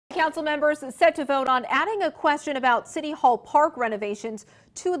Council members set to vote on adding a question about City Hall Park renovations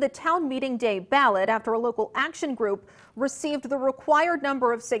to the town meeting day ballot after a local action group received the required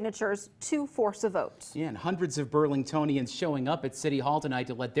number of signatures to force a vote. Yeah, and hundreds of Burlingtonians showing up at City Hall tonight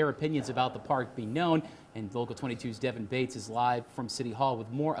to let their opinions about the park be known. And Local 22's Devin Bates is live from City Hall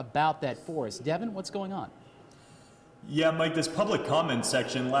with more about that for us. Devin, what's going on? Yeah, Mike, this public comment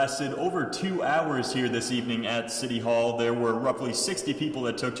section lasted over 2 hours here this evening at City Hall. There were roughly 60 people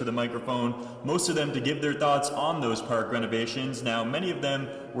that took to the microphone, most of them to give their thoughts on those park renovations. Now, many of them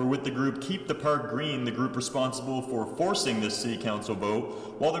were with the group Keep the Park Green, the group responsible for forcing this city council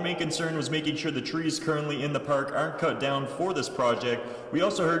vote. While their main concern was making sure the trees currently in the park aren't cut down for this project, we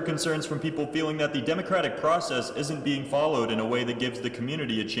also heard concerns from people feeling that the democratic process isn't being followed in a way that gives the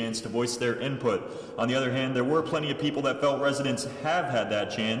community a chance to voice their input. On the other hand, there were plenty of people that felt residents have had that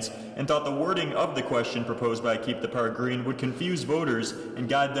chance and thought the wording of the question proposed by Keep the Park Green would confuse voters and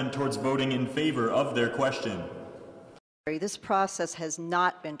guide them towards voting in favor of their question. This process has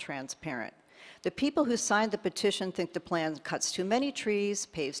not been transparent. The people who signed the petition think the plan cuts too many trees,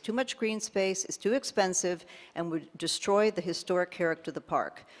 paves too much green space, is too expensive, and would destroy the historic character of the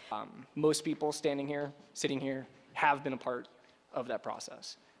park. Most people sitting here, have been a part of that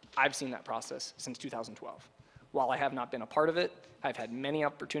process. I've seen that process since 2012. While I have not been a part of it, I've had many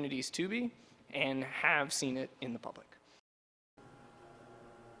opportunities to be and have seen it in the public.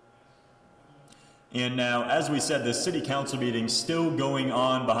 And now, as we said, the city council meeting still going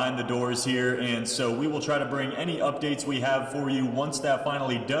on behind the doors here, and so we will try to bring any updates we have for you once that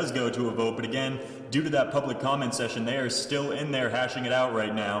finally does go to a vote. But again, due to that public comment session, they are still in there hashing it out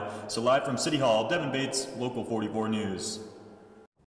right now. So live from City Hall, Devin Bates, Local 44 News.